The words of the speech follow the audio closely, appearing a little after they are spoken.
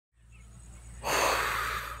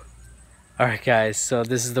Alright guys, so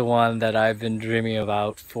this is the one that I've been dreaming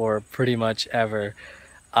about for pretty much ever.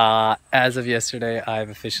 As of yesterday, I've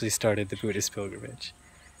officially started the Buddhist pilgrimage.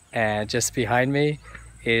 And just behind me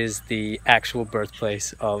is the actual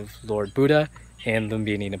birthplace of Lord Buddha in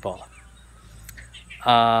Lumbini, Nepal.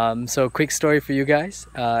 So quick story for you guys.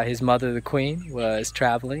 His mother, the queen, was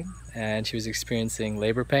traveling and she was experiencing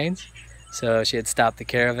labor pains. So she had stopped the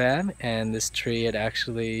caravan and this tree had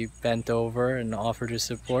actually bent over and offered her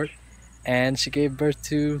support. And she gave birth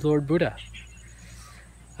to Lord Buddha.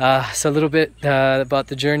 So a little bit about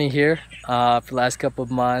the journey here. For the last couple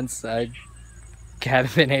of months, I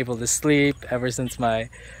haven't been able to sleep ever since my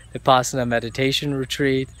Vipassana meditation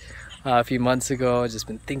retreat. A few months ago, I've just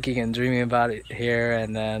been thinking and dreaming about it here,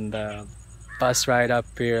 and then the bus ride up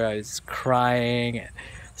here, I was crying and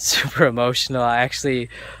super emotional. I actually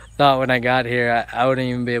thought when I got here I wouldn't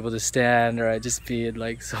even be able to stand, or I'd just be in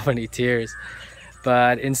like so many tears.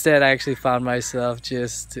 But instead I actually found myself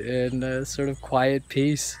just in a sort of quiet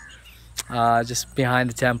peace, just behind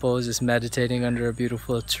the temple, just meditating under a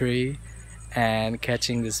beautiful tree and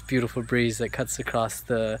catching this beautiful breeze that cuts across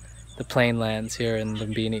the plain lands here in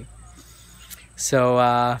Lumbini.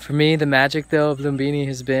 So for me, the magic though of Lumbini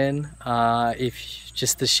has been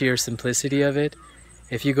just the sheer simplicity of it.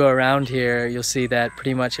 If you go around here, you'll see that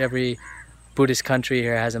pretty much every Buddhist country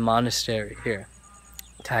here has a monastery here.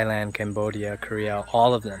 Thailand, Cambodia, Korea,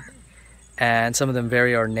 all of them. And some of them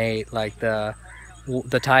very ornate, like the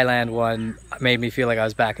Thailand one made me feel like I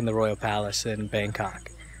was back in the Royal Palace in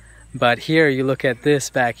Bangkok. But here, you look at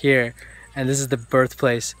this back here, and this is the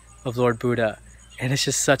birthplace of Lord Buddha. And it's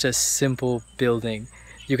just such a simple building.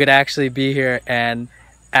 You could actually be here and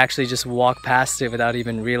actually just walk past it without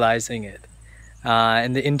even realizing it.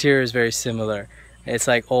 And the interior is very similar. It's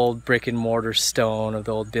like old brick and mortar stone of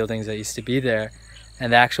the old buildings that used to be there.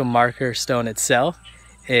 And the actual marker stone itself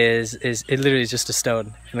is literally just a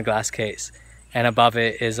stone in a glass case. And above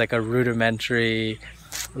it is like a rudimentary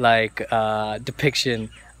depiction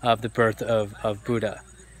of the birth of Buddha.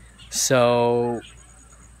 So,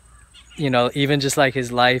 you know, even just like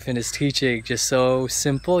his life and his teaching, just so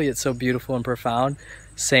simple yet so beautiful and profound.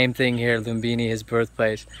 Same thing here, Lumbini, his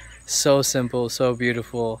birthplace. So simple, so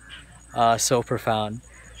beautiful, so profound.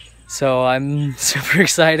 So I'm super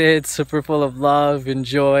excited, super full of love and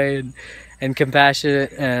joy and compassion,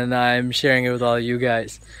 and I'm sharing it with all you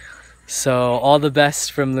guys. So all the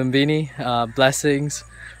best from Lumbini, blessings,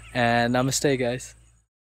 and namaste guys.